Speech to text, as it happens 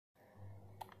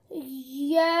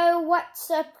Yo,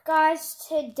 what's up guys?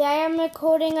 Today I'm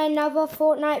recording another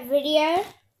Fortnite video.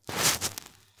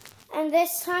 And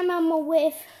this time I'm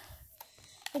with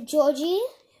Georgie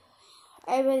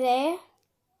over there.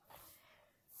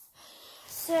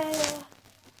 So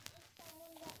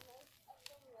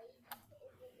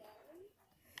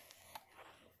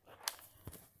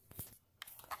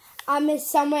I'm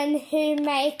someone who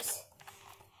makes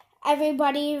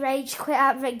everybody rage quit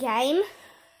out the game.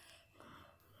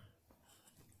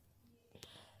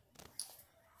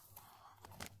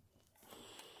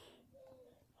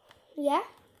 Yeah.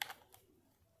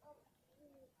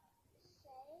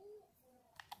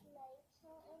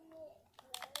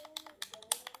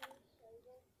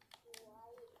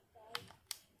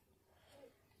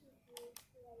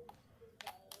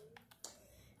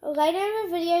 Later in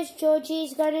the videos, Georgie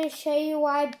is going to show you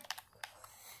why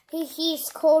he's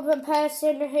called the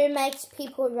person who makes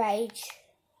people rage.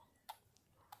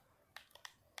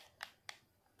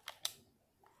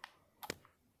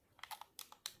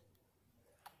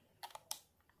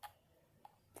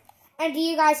 And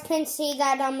you guys can see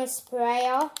that I'm a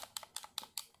sprayer.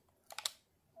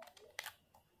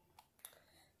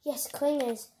 Yes,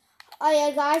 clingers. Oh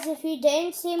yeah, guys, if you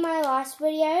didn't see my last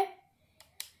video,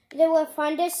 there were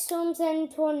thunderstorms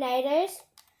and tornadoes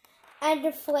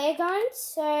and flare guns.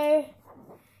 So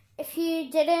if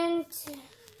you didn't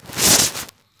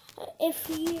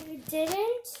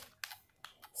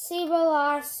see the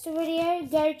last video,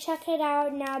 go check it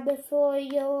out now before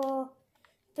you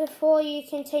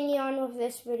continue on with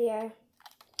this video.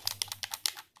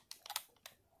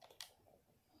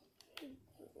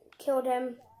 Killed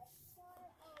him.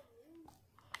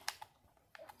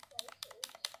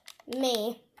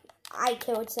 Me. I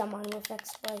killed someone with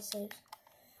explosives.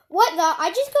 What the?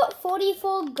 I just got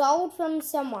 44 gold from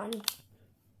someone.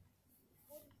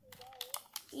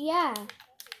 Yeah.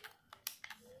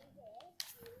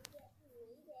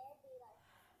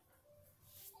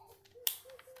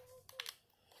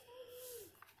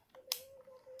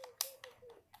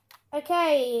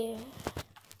 Okay.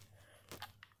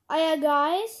 Oh yeah,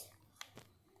 guys.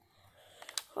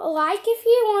 Like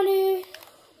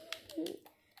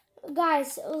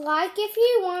if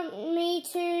you want me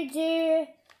to do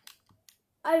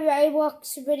a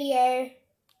Roblox video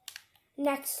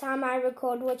next time I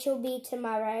record, which will be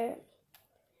tomorrow.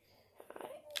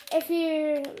 If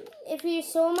you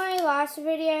saw my last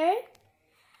video,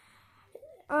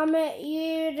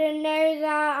 you'd know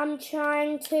that I'm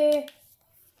trying to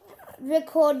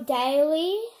record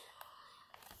daily.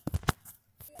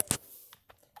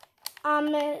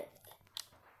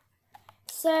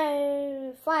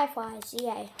 So fireflies,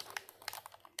 yay.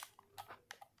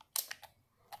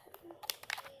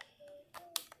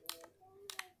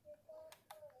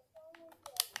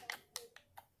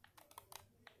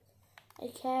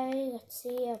 Okay, let's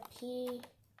see up here.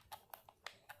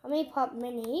 Let me pop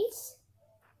minis.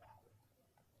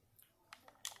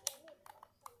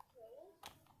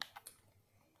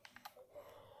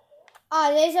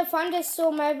 Oh, there's a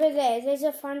thunderstorm over there. There's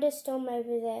a thunderstorm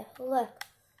over there. Look.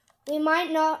 We might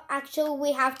not actually,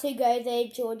 we have to go there,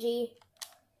 Georgie.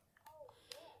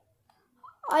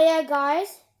 Oh yeah,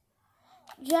 guys.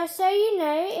 Just so you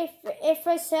know, if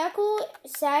a circle,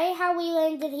 say how we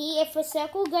landed here, if a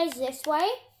circle goes this way,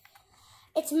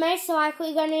 it's most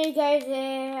likely going to go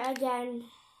there again.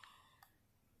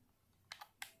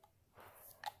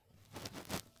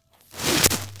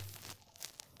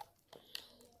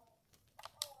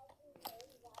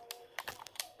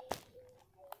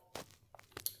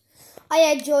 Oh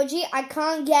yeah, Georgie, I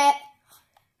can't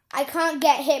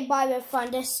get hit by the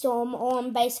thunderstorm or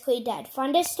I'm basically dead.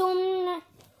 Thunderstorm,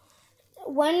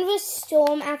 when the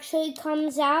storm actually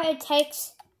comes out, it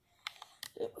takes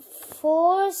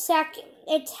 4 seconds.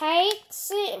 It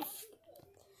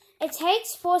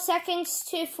takes 4 seconds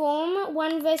to form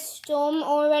when the storm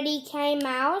already came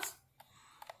out,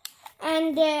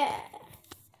 and it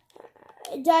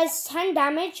does 10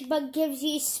 damage but gives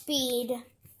you speed.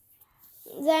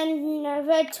 Then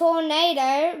the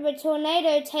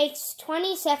tornado takes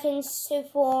 20 seconds to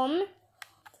form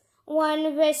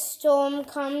when the storm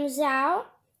comes out,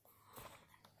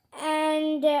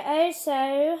 and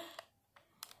also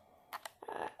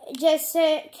just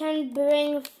it can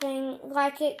bring things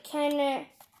like it can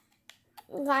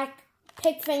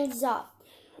pick things up.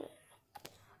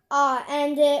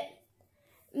 And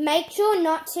make sure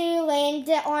not to land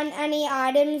on any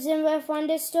items in the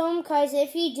thunderstorm, because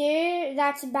if you do,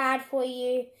 that's bad for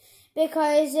you.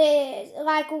 Because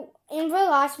like in the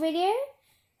last video,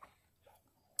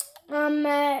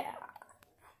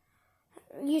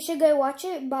 you should go watch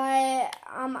it. But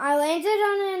I landed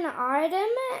on an item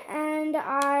and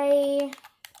I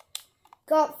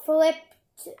got flipped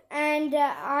and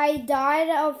I died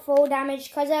of full damage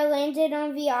because I landed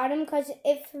on the item because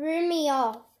it threw me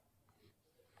off.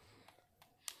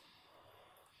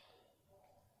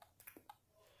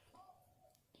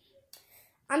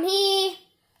 I'm here.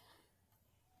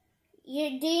 Do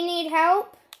you need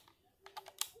help?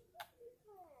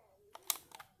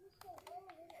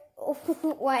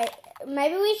 Wait,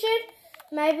 maybe we should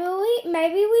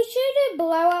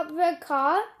blow up the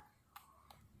car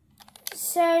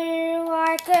so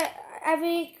like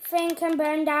everything can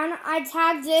burn down. I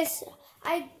tagged this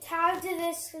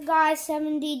guy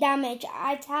 70 damage.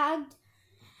 I tagged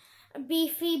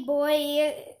Beefy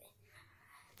Boy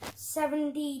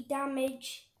 70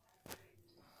 damage.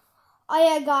 Oh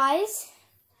yeah, guys,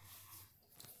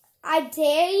 I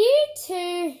dare you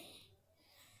to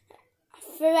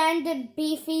friend a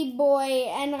Beefy Boy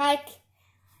and like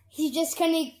he's just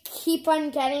gonna keep on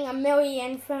getting a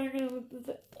million friend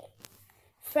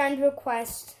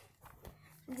requests.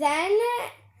 Then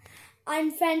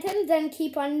unfriend him, then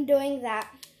keep on doing that.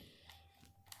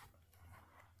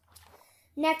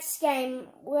 Next game,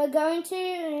 we're going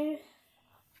to...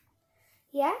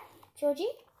 Yeah, Georgie?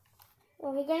 What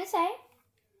are we going to say?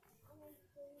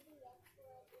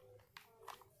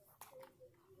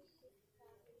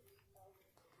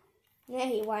 No,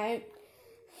 he won't.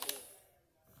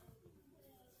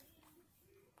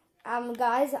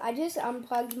 Guys, I just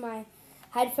unplugged my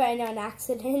headphone on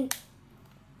accident.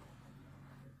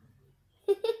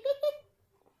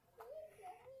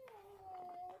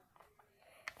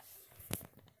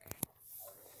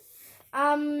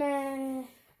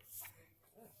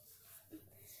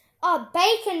 Oh,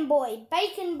 Bacon Boy.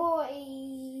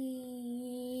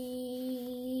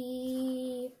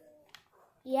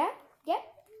 Yeah, yep.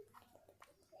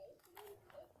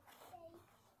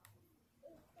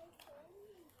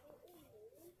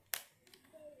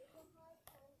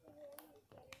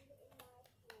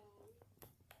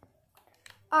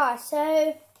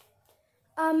 So,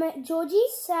 Georgie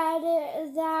said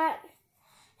that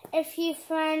if you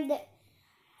friend,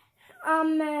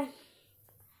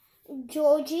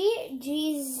 Georgie,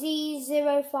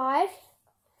 GZ05,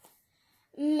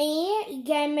 me,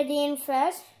 Gamadian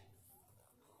First,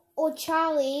 or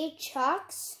Charlie,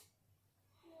 Chucks,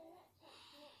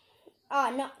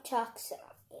 not Chucks,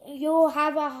 you'll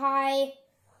have a high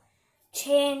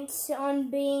chance on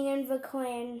being in the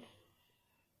clan.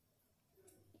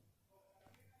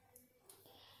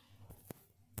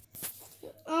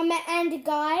 And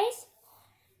guys,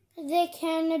 there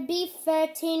can be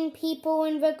 13 people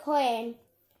in the clan.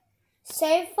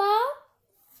 So far,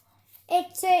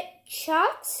 it's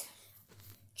Chucks,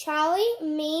 Charlie,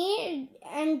 me,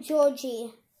 and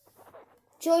Georgie.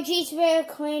 Georgie's the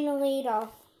clan leader.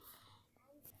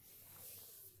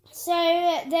 So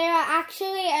there are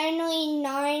actually only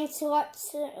 9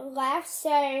 slots left,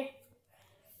 so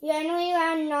you only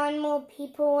allow 9 more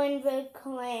people in the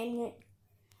clan.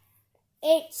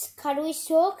 It's Cuddly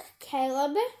Stalk,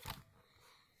 Caleb,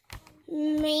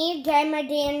 me,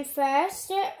 Gamadian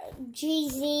First,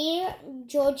 GZ,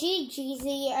 Georgie,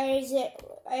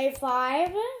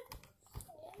 GZ05,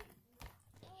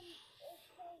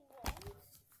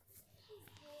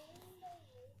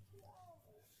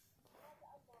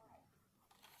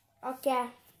 okay,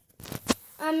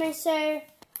 so,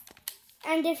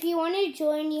 and if you want to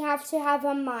join, you have to have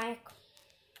a mic.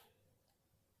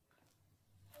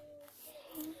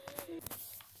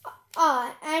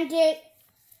 And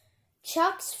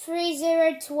Chucks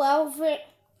 3012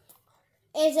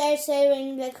 is also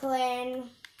in the clan.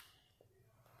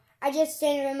 I just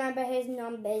didn't remember his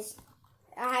numbers.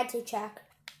 I had to check.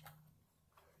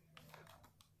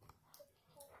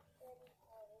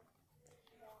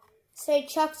 So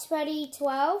Chucks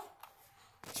 3012,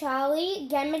 Charlie,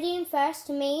 Gamadian First,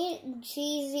 me,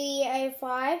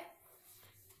 GZ05,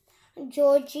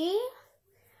 Georgie,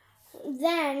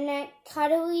 then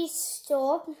Cuddly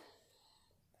Stalk,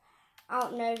 I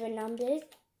don't know the numbers,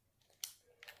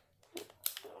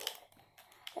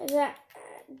 that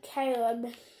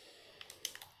Caleb.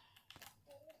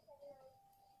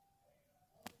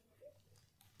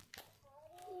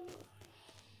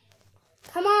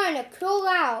 Come on, crawl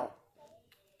out.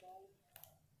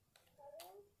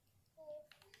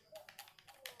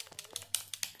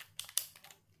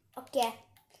 Okay.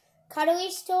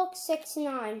 Cuddly Stalk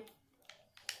 69.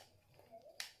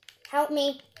 Help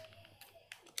me.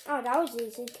 Oh, that was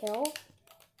easy kill.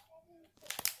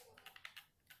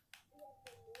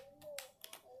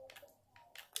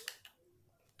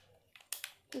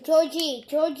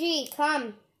 Georgie,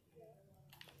 come.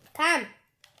 Pam.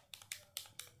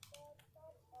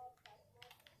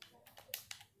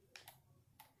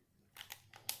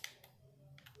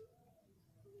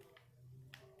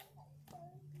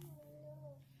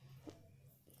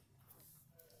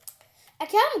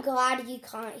 Okay, I'm glad you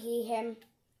can't hear him.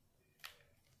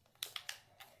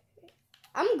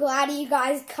 I'm glad you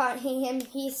guys can't hear him.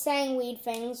 He's saying weird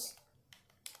things.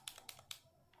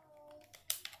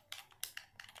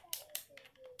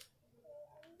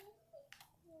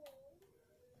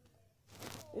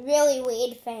 Really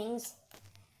weird things.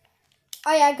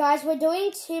 Oh yeah, guys, we're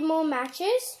doing 2 more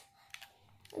matches.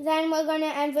 Then we're going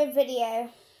to end the video.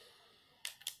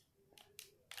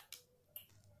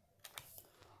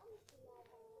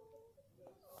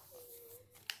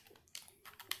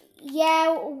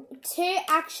 Yeah, 2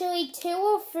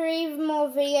 or 3 more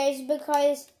videos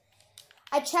because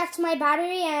I checked my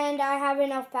battery and I have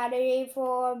enough battery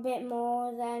for a bit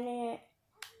more than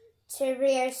 2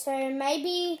 videos. So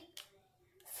maybe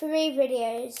 3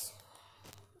 videos.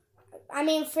 I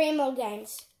mean 3 more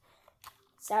games.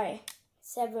 Sorry,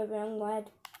 said the wrong word.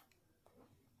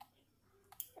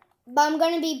 But I'm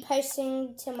going to be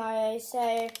posting tomorrow,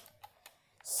 so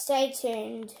stay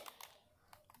tuned.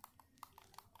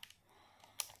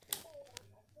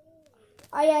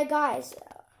 Oh yeah, guys,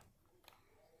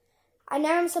 I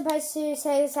know I'm supposed to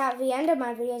say this at the end of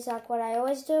my videos like what I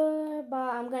always do, but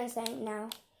I'm going to say it now.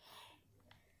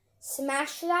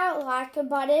 Smash that like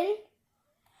button,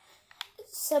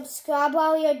 subscribe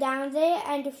while you're down there,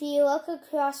 and if you look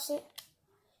across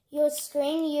your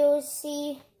screen, you'll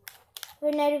see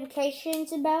the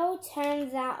notifications bell, turn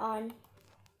that on.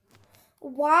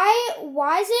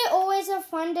 Why is it always a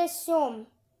thunderstorm?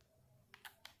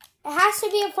 It has to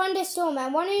be a thunderstorm. I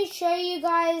want to show you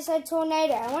guys a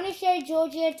tornado. I want to show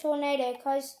Georgie a tornado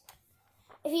because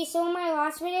if you saw my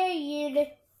last video, you'd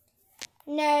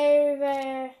know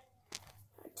the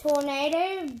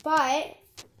tornado, but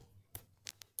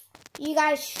you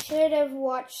guys should have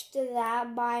watched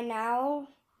that by now.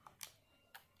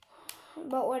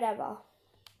 But whatever.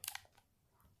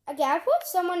 Okay, I thought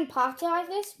someone parked it like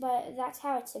this, but that's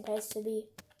how it's supposed to be.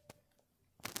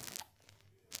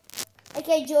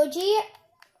 Okay, Georgie.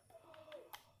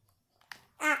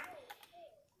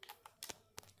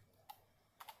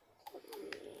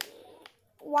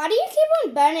 Why do you keep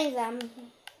on burning them?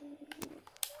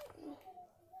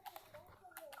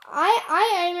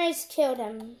 I almost killed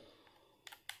him.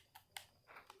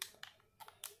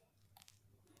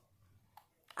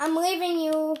 I'm leaving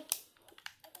you.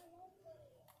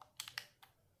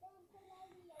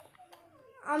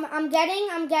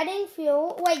 I'm getting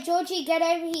fuel. Wait, Georgie, get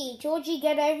over here. Georgie,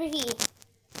 get over here.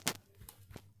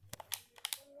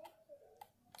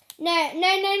 No, don't,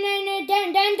 no.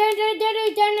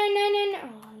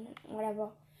 Oh, whatever.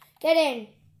 Get in.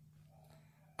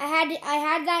 I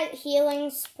had that healing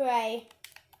spray.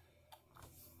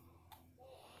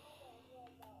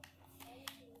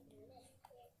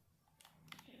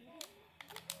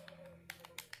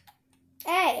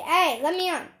 Hey, let me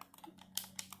on.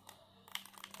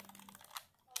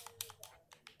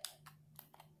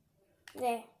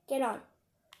 There, get on.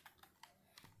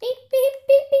 Beep, beep,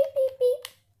 beep, beep, beep,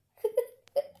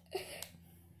 beep.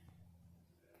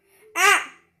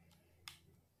 Ah!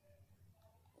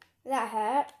 That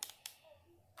hurt.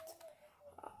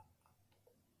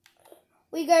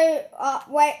 We go,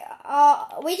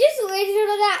 we just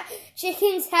literally that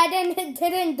chicken's head and it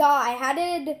didn't die. How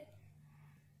did it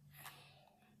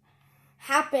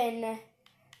happen?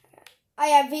 Oh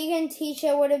yeah, vegan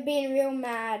teacher would have been real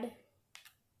mad.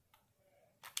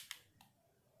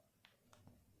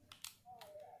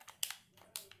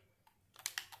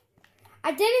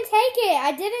 I didn't take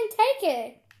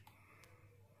it.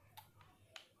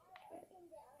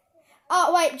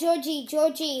 Oh, wait,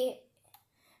 Georgie.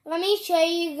 Let me show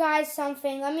you guys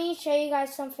something.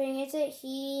 Is it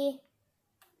he?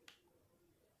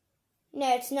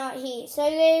 No, it's not he. So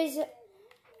there's...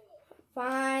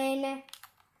 Fine.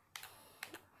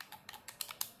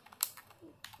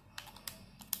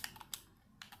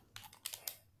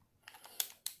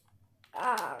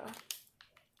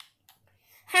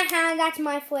 Haha, that's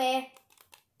my flare.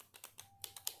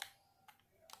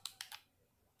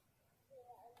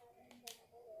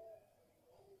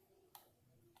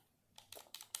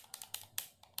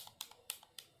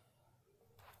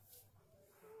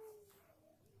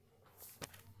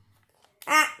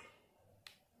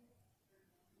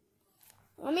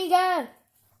 Let me go.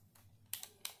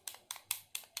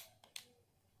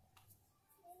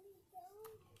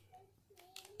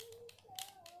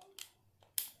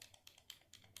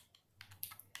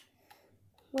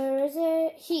 Where is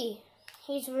it?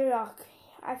 He's the rock.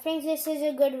 I think this is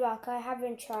a good rock. I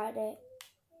haven't tried it.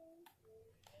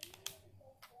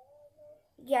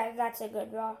 Yeah, that's a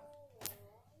good rock.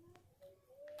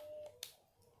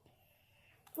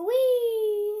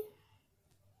 Whee!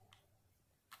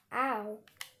 Ow.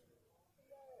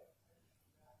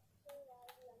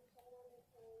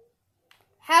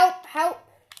 Help, help.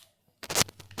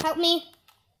 Help me.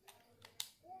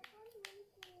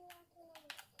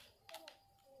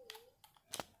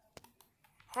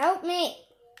 Help me.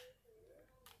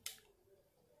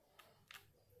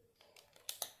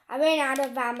 I ran out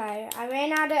of ammo. I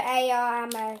ran out of AR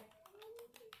ammo.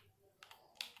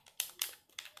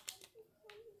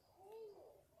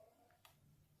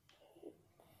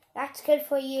 That's good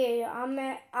for you.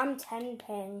 I'm 10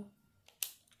 ping.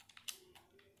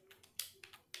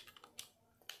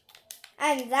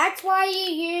 And that's why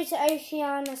you use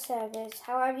Oceania servers,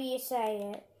 however you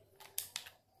say it.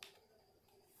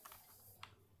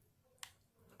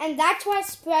 And that's why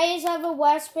sprays are the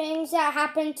worst things that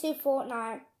happen to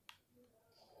Fortnite.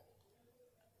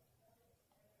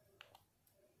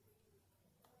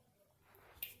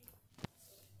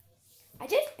 I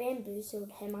just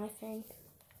bamboozled him, I think.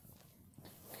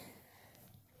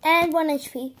 And 1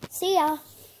 HP. See ya.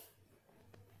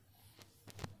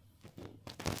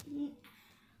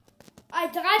 I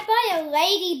died by a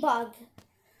ladybug.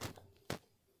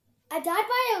 I died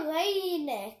by a lady,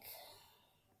 Nick.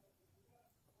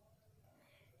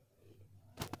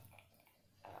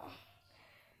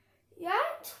 You're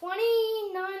at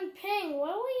 29 ping.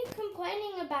 What were you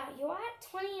complaining about? You're at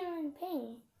 29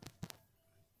 ping.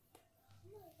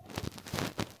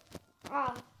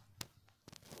 Ah.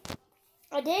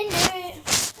 I didn't know it.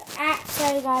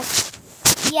 Sorry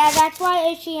guys. Yeah, that's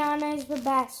why Oceania is the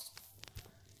best.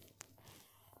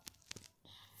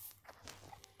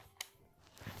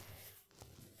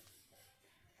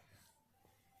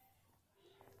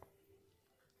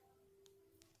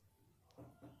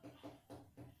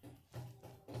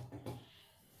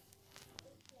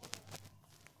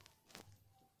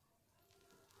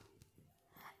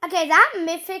 Okay, that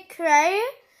Mythic Crow,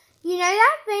 you know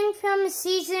that thing from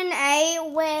Season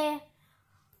 8 where,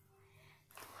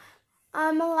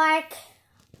 like,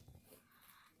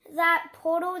 that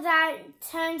portal that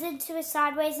turns into a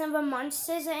sideways and the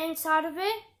monsters are inside of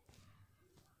it?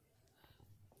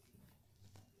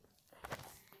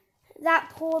 That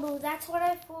portal, that's what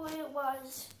I thought it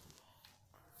was.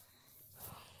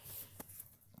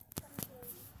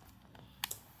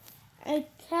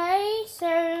 Okay, so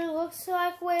it looks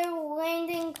like we're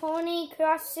landing Pony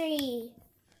Crossy.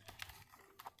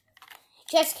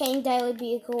 Just came Daily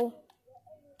Bugle.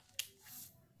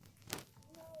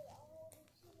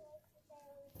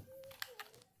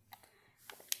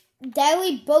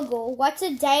 Daily Boogle? What's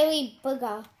a Daily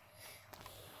Booger?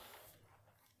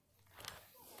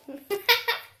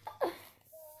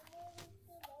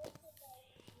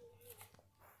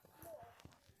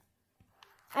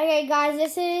 Okay guys,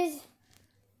 this is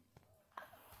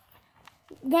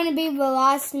gonna be the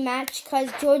last match because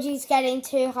Georgie's getting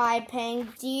too high ping.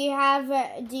 Do you have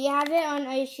it on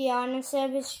Oceania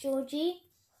service, Georgie?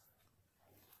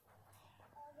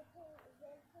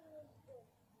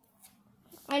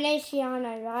 On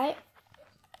Oceania, right?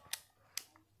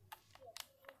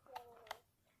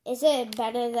 Is it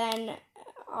better than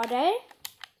Auto?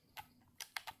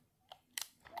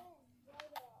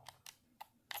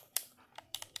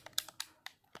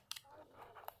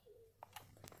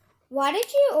 Why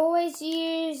did you always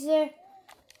use...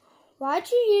 why'd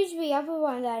you use the other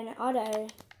one then, Auto?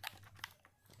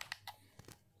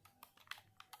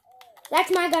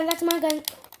 That's my gun, that's my gun.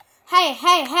 Hey,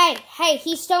 hey, hey, hey,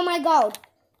 he stole my gold.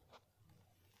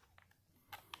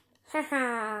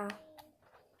 Haha.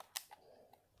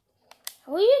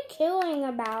 What are you killing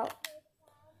about?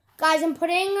 Guys, I'm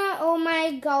putting all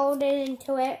my gold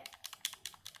into it.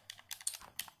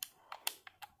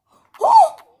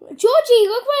 Oh! Georgie,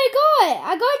 look what I got!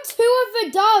 I got 2 of the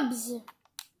dubs.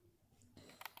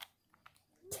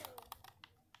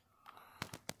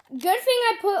 Good thing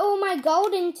I put all my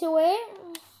gold into it.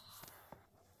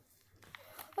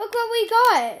 Look what we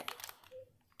got.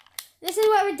 This is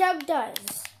what a dub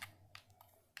does.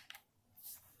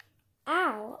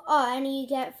 Ow. Oh, and you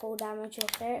get full damage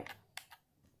off it.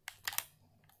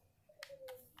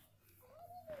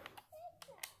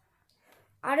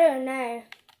 I don't know.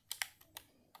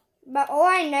 But all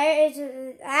I know is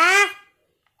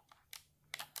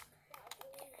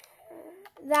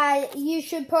that you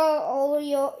should put all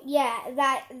your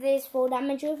that there's full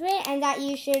damage with it, and that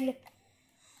you should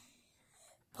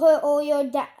put all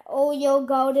your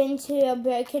gold into a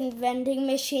broken vending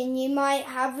machine. You might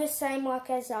have the same luck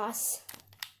as us.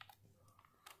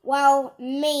 Well,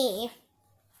 me.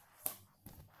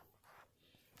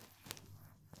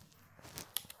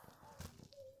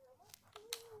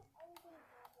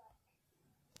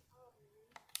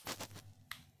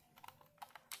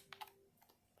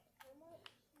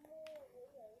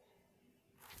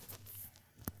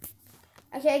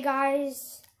 Okay,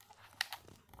 guys.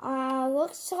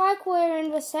 Looks like we're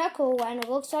in the circle, and it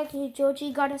looks like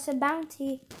Georgie got us a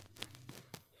bounty.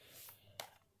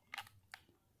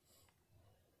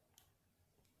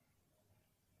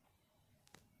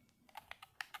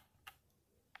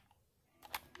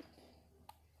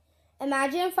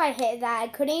 Imagine if I hit that. I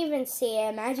couldn't even see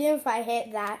it. Imagine if I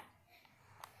hit that.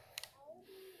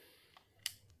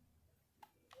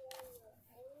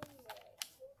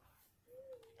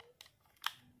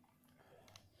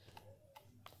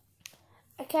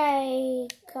 Okay,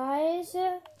 guys.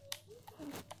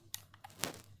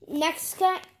 Next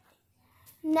game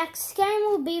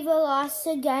will be the last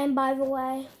game, by the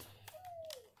way.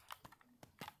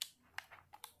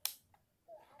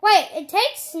 Wait, it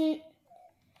takes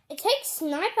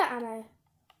sniper ammo.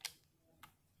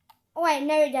 Oh, wait,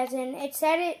 no it doesn't. It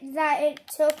said that it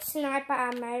took sniper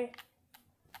ammo.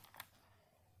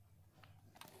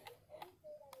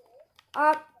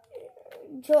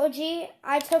 Georgie,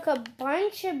 I took a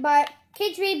bunch, but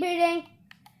Kids Rebooting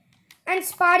and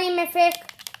Spidey Mythic.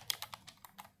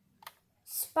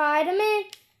 Spider-Man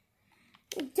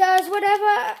does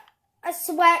whatever a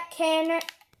sweat can.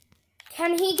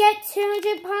 Can he get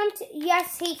 200 pumped?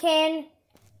 Yes, he can.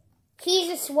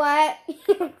 He's a sweat.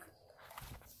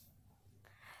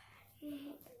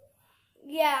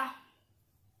 Yeah.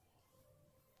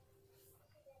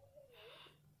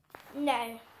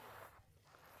 No.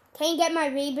 Can't get my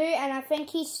reboot, and I think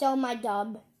he stole my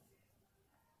dub.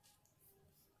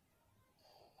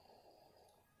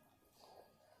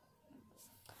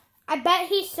 I bet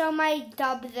he stole my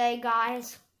dub there,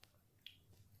 guys.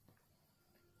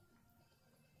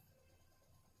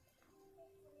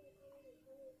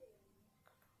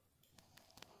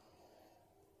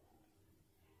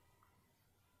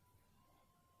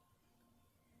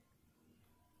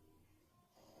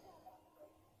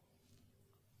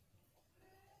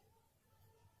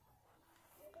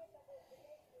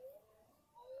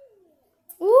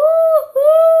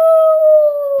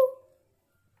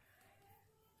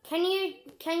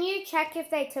 Can you check if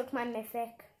they took my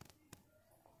mythic?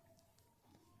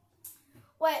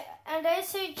 Wait, and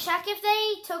also check if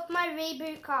they took my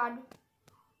reboot card.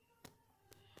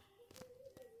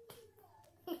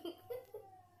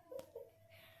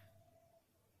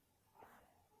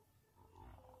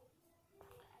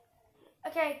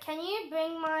 Okay, can you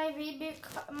bring my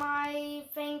my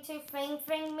thing to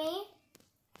thing me?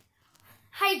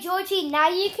 Hey Georgie, now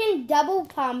you can double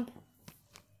pump.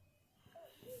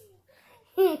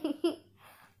 Wait,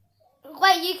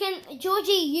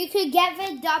 Georgie, you could get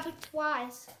the dub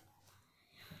twice.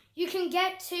 You can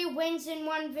get 2 wins in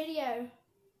one video.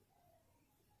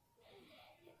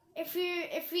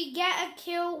 If we get a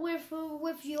kill with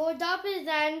your dub,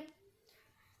 then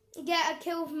get a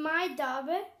kill with my dub.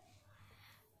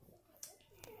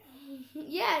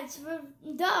 Yeah, it's the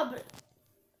dub.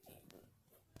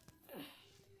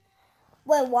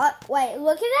 Wait, what? Wait,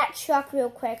 look at that truck real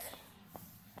quick.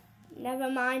 Never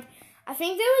mind. I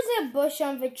think there was a bush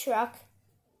on the truck.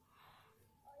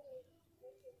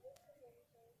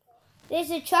 There's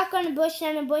a truck on a bush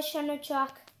and a bush on a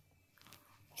truck.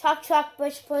 Truck,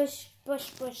 bush, bush, bush,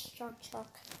 bush, truck.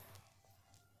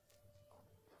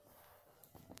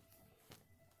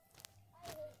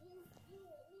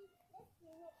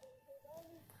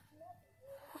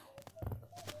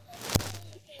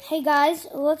 Hey guys,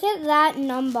 look at that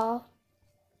number.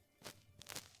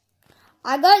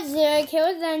 I got 0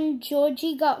 kills and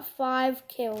Georgie got 5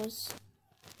 kills.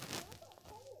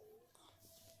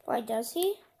 Why does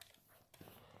he?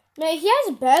 No, he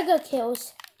has burger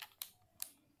kills.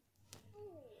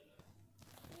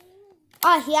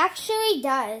 Oh, he actually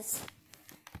does.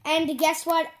 And guess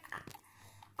what?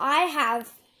 I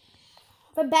have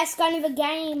the best gun of the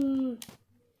game.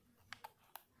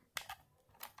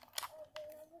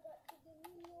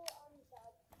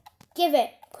 Give it,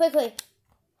 quickly.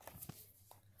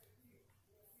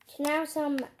 Can I have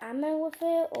some ammo with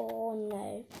it or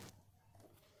no?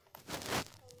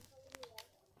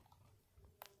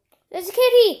 There's a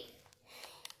kitty!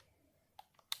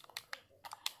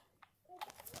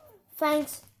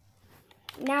 Thanks.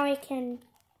 Now I can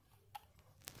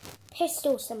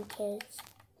pistol some kids.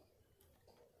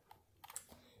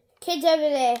 Kids over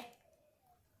there.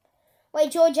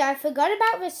 Wait, Georgia, I forgot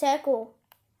about the circle.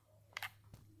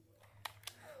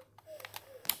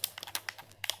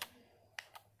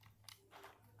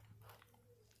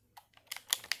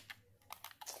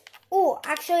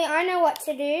 Actually, I know what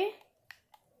to do.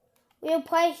 We'll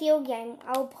play a heal game.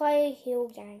 I'll play a heal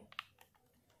game.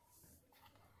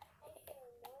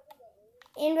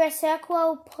 In the circle,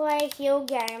 I'll play a heal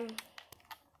game.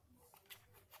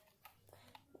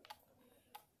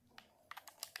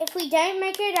 If we don't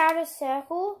make it out of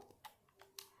circle,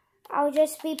 I'll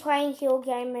just be playing heal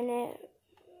game in it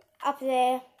up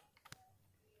there.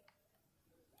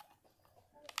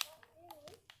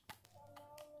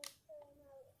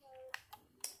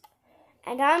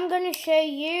 And I'm going to show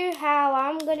you how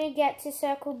I'm going to get to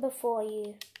circle before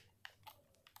you.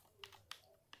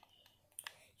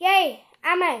 Yay,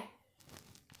 ammo.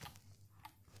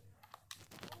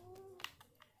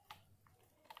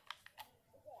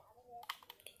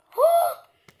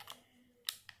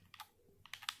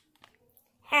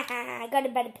 Haha, I got a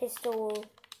better pistol.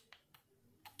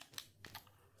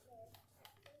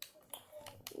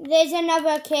 There's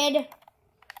another kid.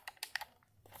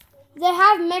 They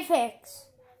have mythics.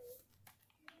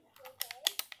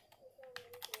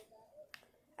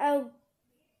 Oh,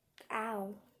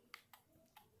 ow.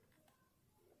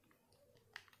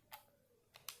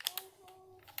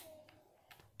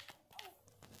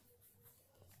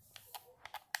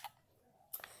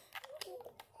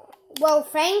 Well,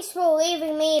 thanks for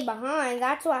leaving me behind.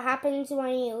 That's what happens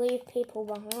when you leave people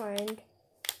behind.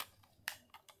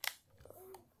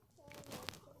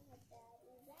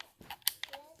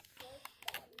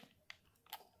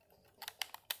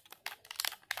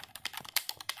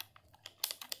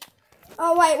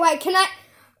 Oh, wait, can I?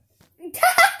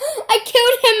 I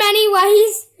killed him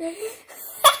anyways.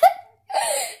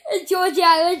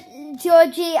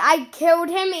 Georgie, I killed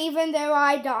him even though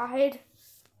I died.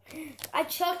 I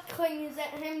chucked coins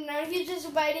at him, now he's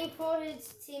just waiting for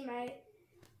his teammate.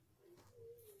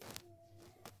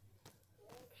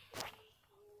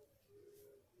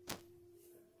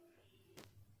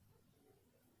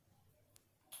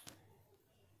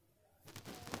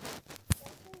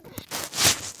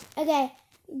 Okay,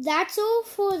 that's all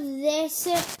for this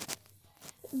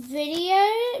video.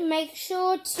 Make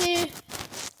sure to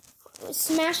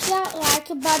smash that like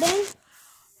button.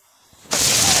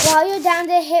 While you're down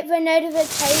there, hit the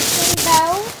notification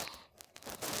bell.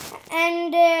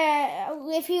 And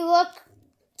if you look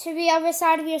to the other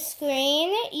side of your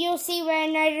screen, you'll see the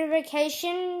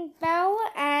notification bell.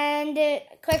 And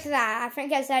click that. I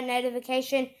think I said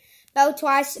notification bell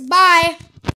twice. Bye!